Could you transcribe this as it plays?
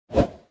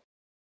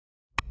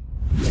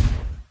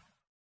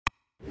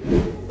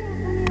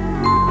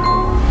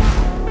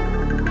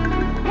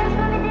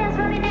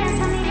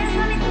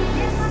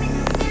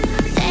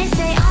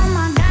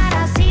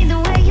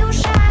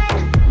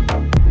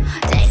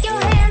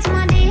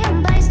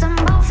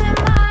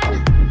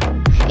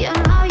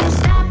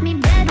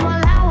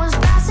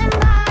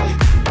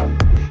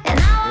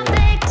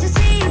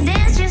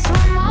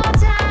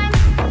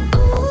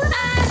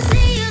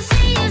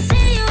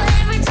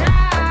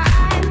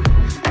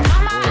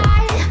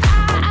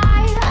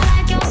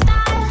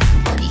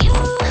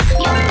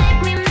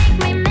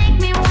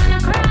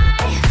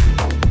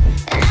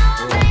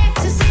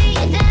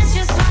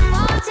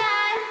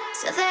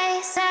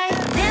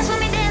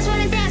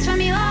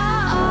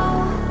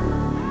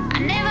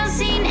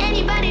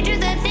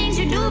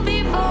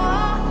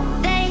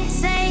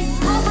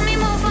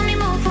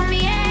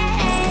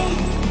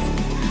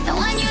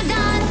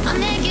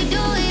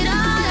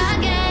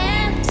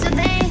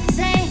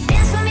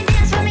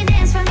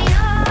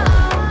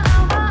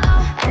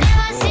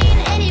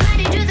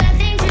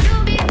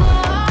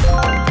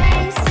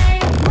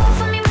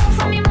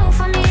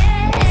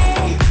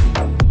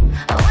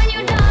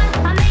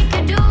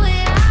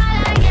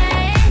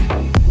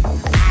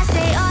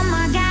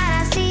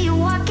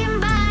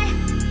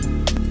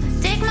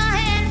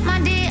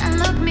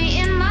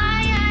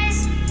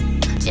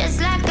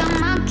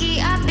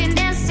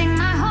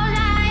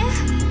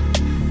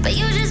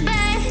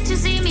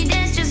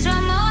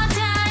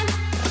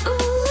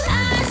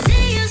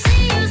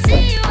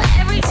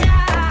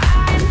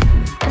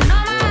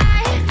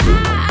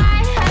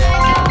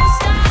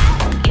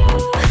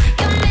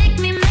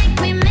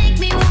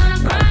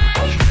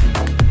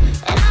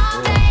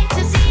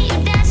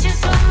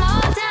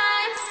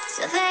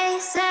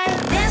say,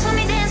 dance for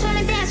me, dance for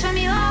me, dance for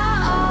me, oh,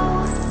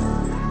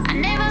 oh. I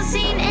never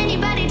seen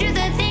anybody do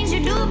the things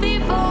you do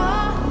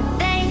before.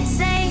 They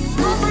say,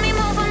 move for me,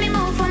 move for me,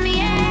 move for me,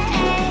 yeah,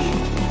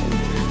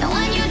 yeah. And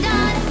when you're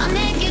done, I'll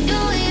make you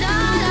do it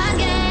all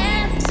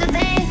again. So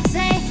they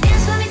say,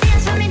 dance for me,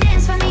 dance for me,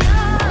 dance for me,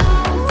 oh,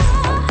 oh.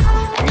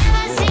 I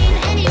never seen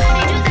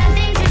anybody do the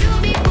things you do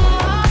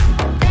before.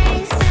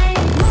 They say,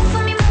 move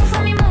for me, move for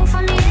me, move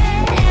for me,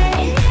 yeah,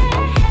 yeah.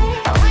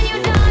 And when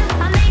you're done,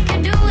 I'll make you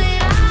do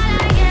it all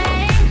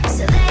again.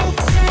 So they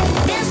say,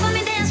 dance for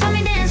me, dance for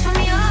me, dance for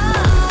me, oh,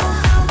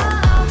 oh,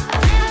 oh.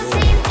 I've never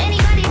seen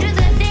anybody do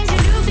the things you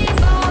do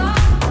before.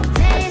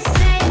 They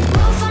say,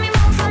 move for me,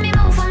 move for me,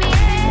 move for me,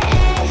 yeah,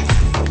 yeah.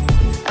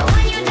 And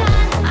when you're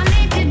done, I'll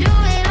make you do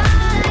it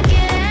all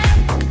again,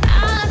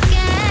 all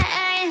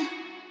again.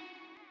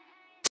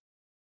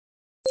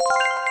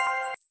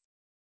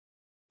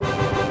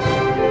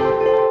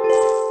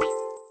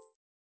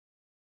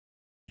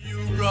 You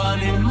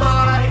running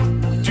my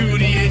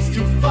duty is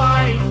to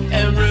fight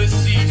and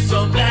receive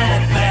some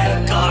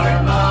bad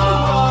karma.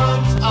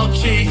 I'll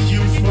chase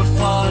you for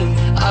fun.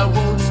 I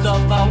won't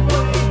stop. I'll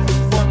wait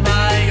for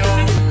my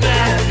own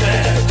bad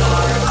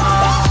karma.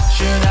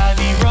 Should I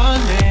be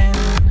running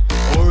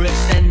or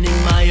extending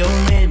my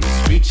own limbs,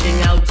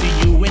 reaching out to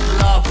you with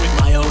love with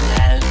my own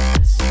hands?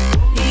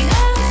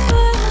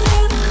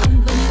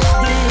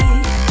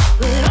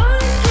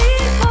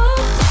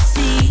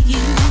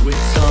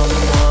 With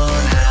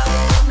someone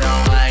else, now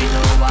I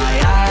know why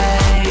I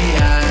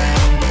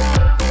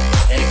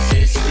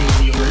exist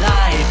in your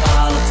life.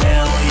 I'll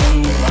tell you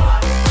why.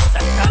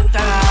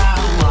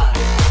 Why?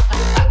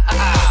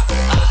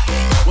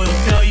 I will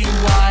tell you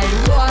why.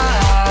 Why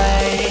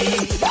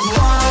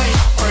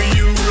are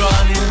you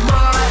running?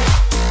 My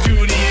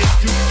duty is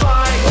to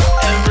fight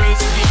and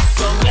receive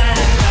some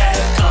bad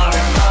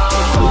karma.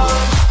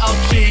 I'll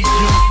chase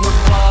you for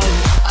fun.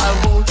 I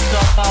won't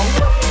stop. I'll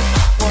wait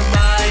for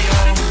my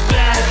own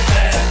bad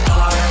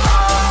karma.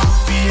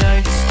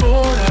 Behind this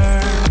corner,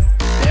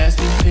 there's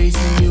been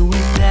facing you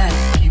with death.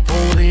 Keep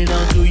holding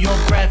on to your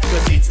breath,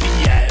 cause it's the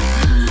end.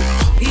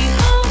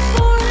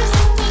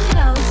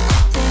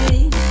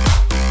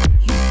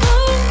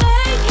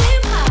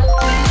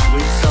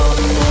 With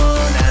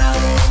someone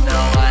else,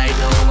 now I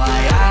know why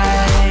I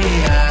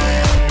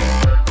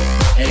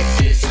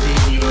exist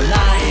in your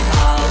life.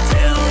 I'll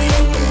tell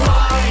you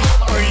why.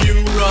 Are you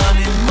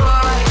running?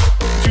 My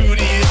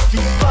duty is to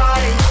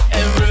fight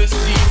and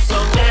receive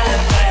some bad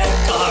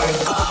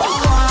karma.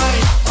 Why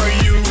are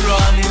you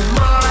running?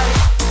 My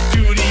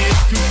duty is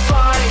to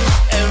fight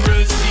and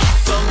receive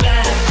some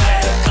bad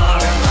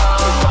karma.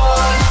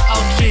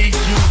 I'll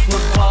chase you for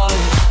fun.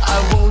 I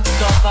won't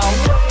stop. I'll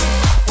wait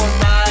for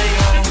my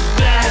own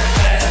bad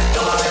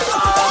karma.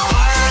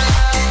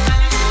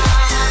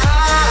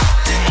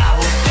 I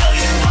will tell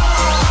you why.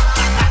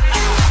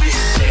 This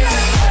is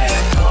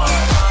bad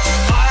karma.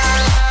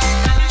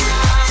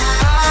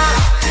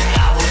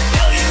 I will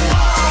tell you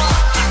why.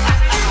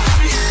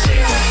 This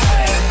is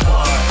bad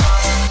karma.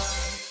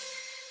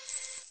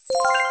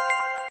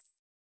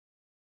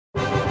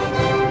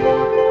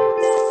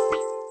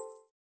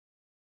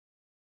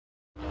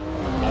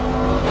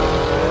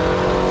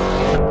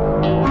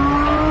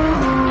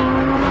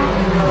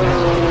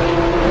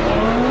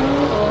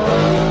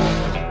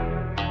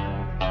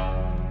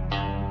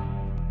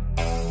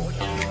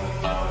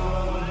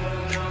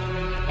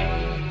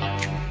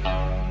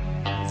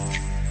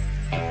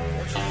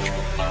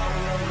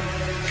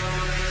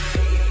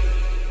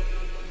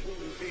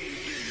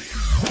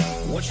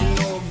 What you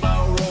know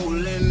about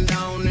rolling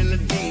down in the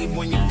deep?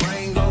 When your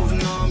brain goes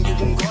numb, you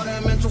can call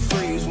that mental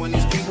freeze. When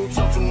these people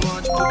talk too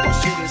much, put that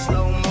shit in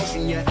slow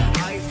motion. Yeah,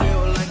 I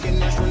feel like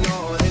an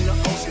astronaut in the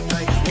ocean.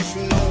 Like, what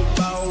you know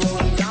about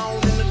rolling down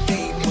in the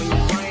deep? When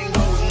your brain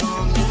goes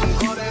numb, you can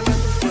call that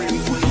mental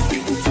freeze. When these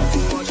people talk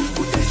too much,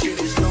 put that shit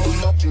in slow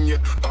motion. Yeah,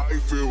 I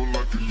feel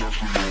like an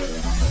astronaut.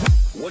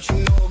 What you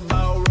know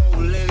about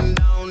rolling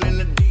down in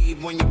the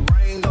deep? When your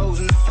brain goes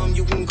numb,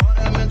 you can call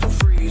that mental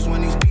freeze.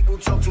 When these people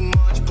talk too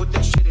much, put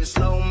that shit in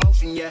slow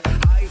motion. Yeah,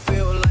 I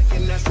feel like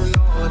an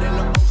astronaut in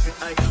the ocean.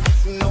 Ay,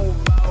 what you know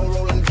about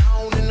rolling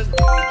down in the deep?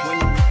 When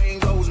your brain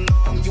goes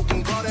numb, you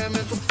can call that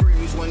mental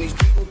freeze. When these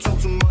people talk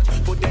too much,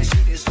 put that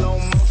shit in slow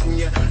motion.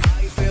 Yeah,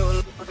 I feel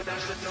like an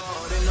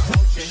astronaut in the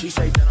ocean. She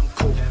say that I'm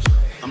cool.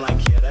 I'm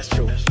like, yeah, that's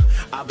true.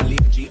 I believe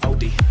in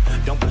G-O-D,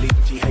 don't believe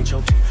in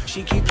T-H-O-T.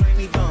 She keep playing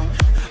me dumb.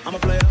 I'm a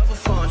player for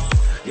fun.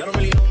 Y'all don't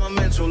really know my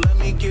mental. Let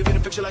me give you the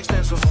picture like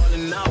stencil.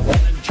 Falling out in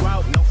a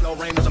drought, no flow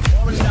rain as I'm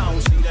pouring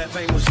down. See that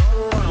pain was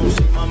all around.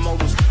 See my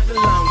mode was kinda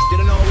lounge.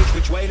 Didn't know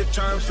which way to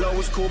turn. Flow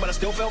was cool, but I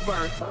still felt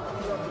burned.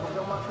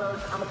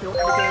 I'ma feel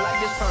everything like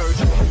this purge.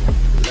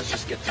 Let's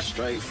just get this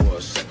straight for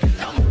a second.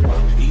 I'ma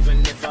rock,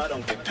 even if I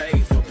don't get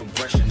paid for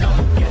progression.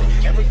 I'ma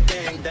get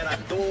everything that I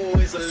do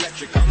is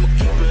electric. I'ma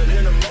keep it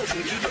in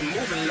motion, keep it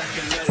moving like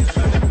an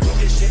elephant. Put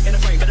this shit in a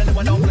frame, but I know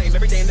I don't blame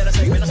everything that I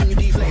say. Man, I send you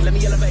deflate. Let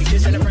me elevate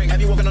this in a frame.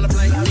 Have you walking on a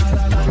plane?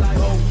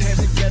 Hold hands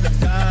together,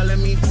 die, let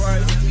me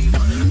pray.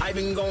 I've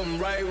been going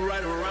right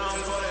around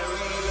for that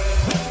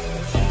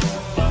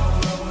reason.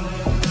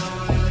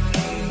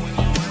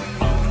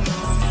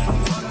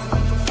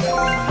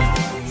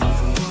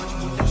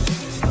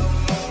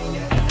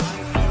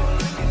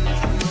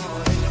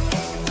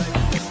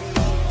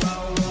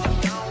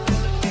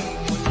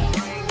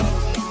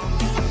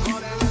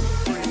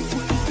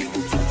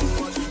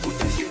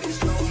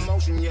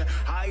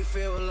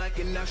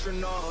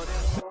 astronaut.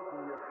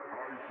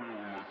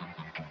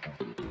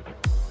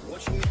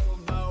 What you know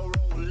about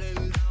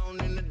rolling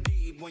down in the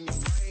deep? When your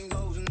brain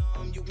goes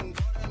numb, you can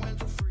call that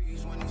mental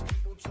freeze. When these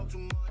people talk too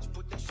much,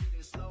 put that shit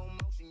in slow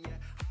motion, yeah.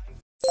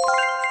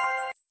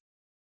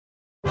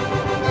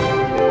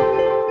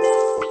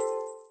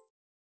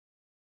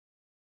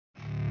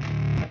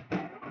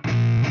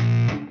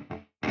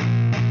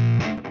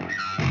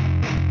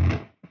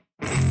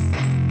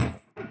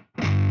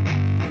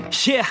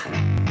 Yeah,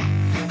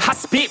 I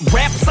spit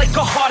raps like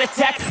a heart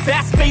attack,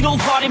 fast fatal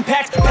heart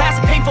impact,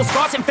 past painful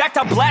scars. In fact,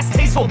 I blast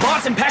tasteful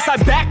bars and packs. I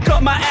back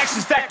up my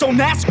actions, fact don't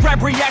ask,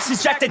 grab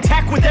reactions, jacked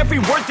attack with every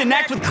word, then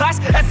act with class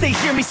as they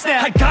hear me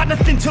snap. I got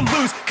nothing to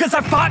lose, cause I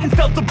fought and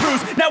felt the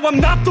bruise. Now I'm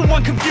not the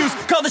one confused,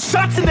 call the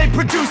shots and they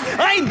produce.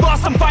 I ain't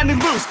lost, I'm finally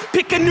loose,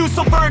 pick a new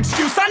silver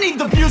excuse. I need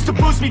the views to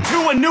boost me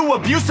to a new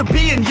abuse of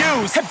being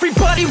used.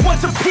 Everybody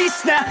wants a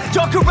piece now,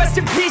 y'all can rest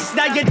in peace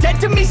now. You're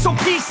dead to me, so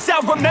peace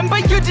out, remember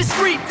you're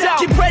discreet now.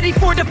 Get ready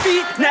for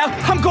defeat now,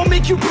 I'm gonna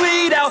make you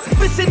bleed out.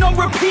 Listen on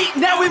repeat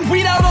now and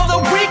weed out all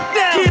the weak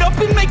now. Get up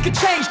and make a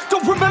change,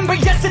 don't remember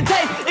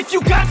yesterday. If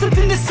you got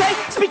something to say,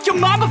 speak your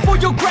mind before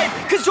your grave,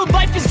 cause your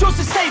life is yours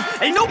to save.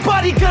 Ain't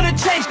nobody gonna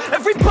change,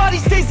 everybody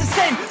stays the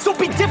same. So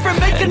be different,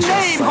 make a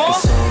name, like a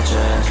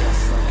soldier,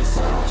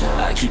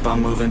 I keep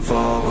on moving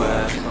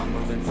forward,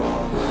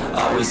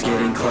 always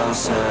getting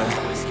closer.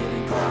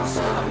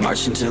 I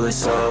march until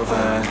it's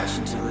over.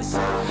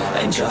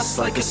 And just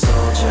like a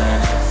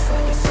soldier,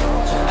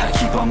 I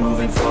keep on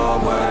moving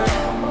forward,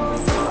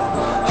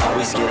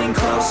 always getting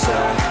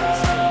closer.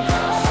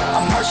 I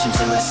march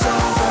until it's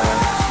over.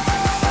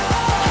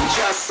 And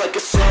just like a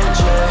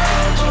soldier,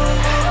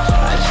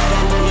 I keep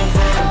on moving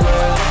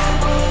forward,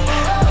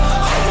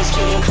 always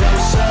getting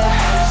closer.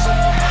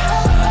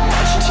 I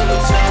march until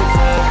it's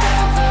over.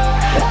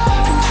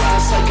 And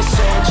just like a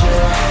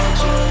soldier,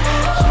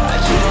 I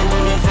keep on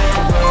moving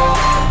forward,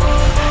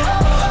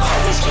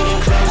 always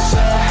getting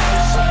closer.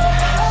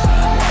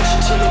 Watch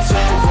until it's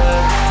over.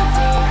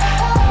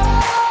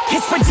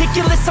 It's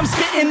ridiculous, I'm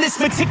spitting this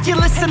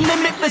meticulous and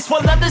limitless,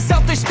 while others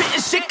out there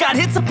spitting shit got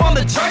hits up on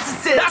the charts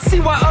and shit. I see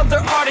why other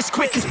artists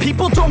quit, cause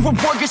people don't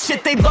reward good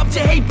shit. They love to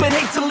hate but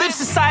hate to live.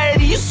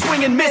 Society, you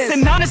swing and miss.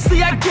 And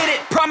honestly, I get it,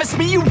 promise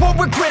me you won't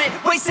regret it.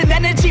 Wasting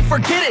energy,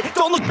 forget it,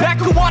 don't look back,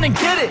 go on and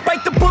get it.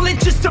 Bite the bullet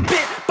just a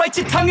bit, bite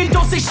your tongue and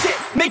don't say shit.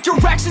 Make your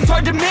actions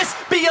hard to miss,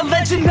 be a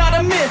legend, not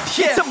a myth.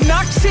 Yeah. It's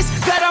obnoxious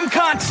that I'm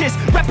conscious,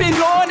 rapping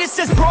honest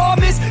as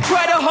promise.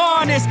 Try to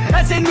harness,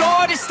 as an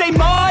artist, stay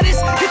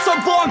modest. It's a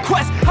long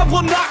quest, I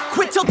will not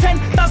quit till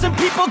 10,000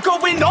 people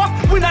going off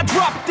when I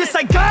drop this.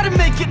 I gotta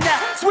make it now,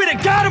 swear to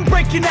God I'm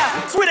breaking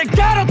out. Swear to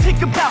God I'll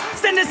take a bow,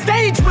 stand the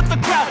stage with the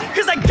crowd,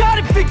 cause I got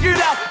it figured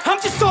out. I'm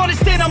just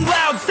honest and I'm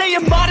loud,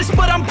 staying modest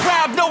but I'm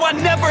proud. No, I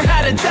never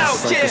had a doubt,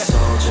 just like a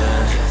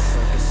soldier,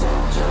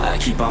 I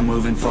keep on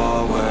moving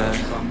forward,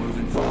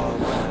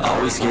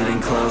 always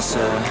getting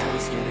closer.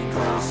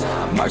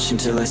 I march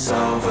until it's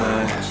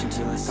over.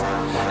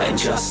 And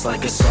just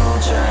like a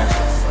soldier,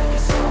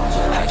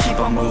 I keep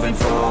on moving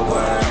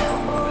forward,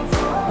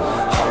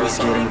 always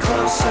getting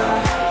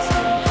closer.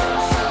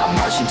 I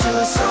march until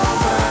it's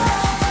over.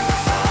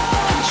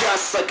 And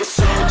just like a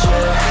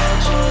soldier,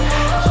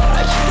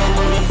 I keep on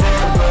moving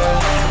forward,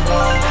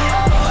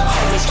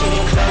 always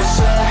getting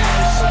closer.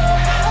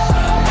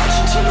 I march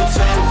until it's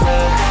over.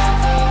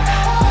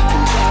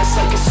 And just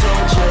like a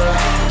soldier,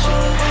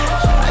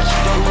 I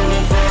keep on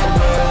moving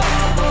forward,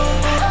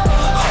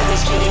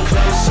 always getting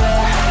closer.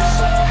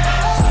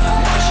 I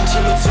march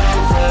until it's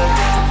over.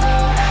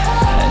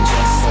 And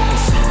just like a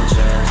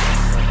soldier,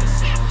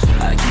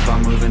 I keep on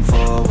moving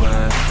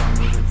forward,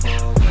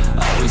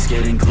 always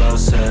getting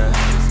closer.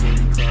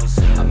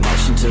 I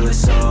march until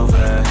it's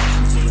over.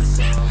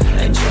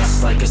 And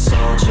just like a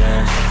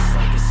soldier,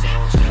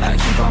 I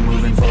keep on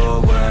moving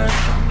forward,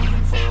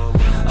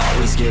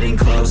 always getting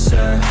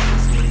closer.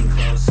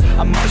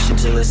 I march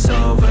until it's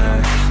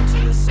over.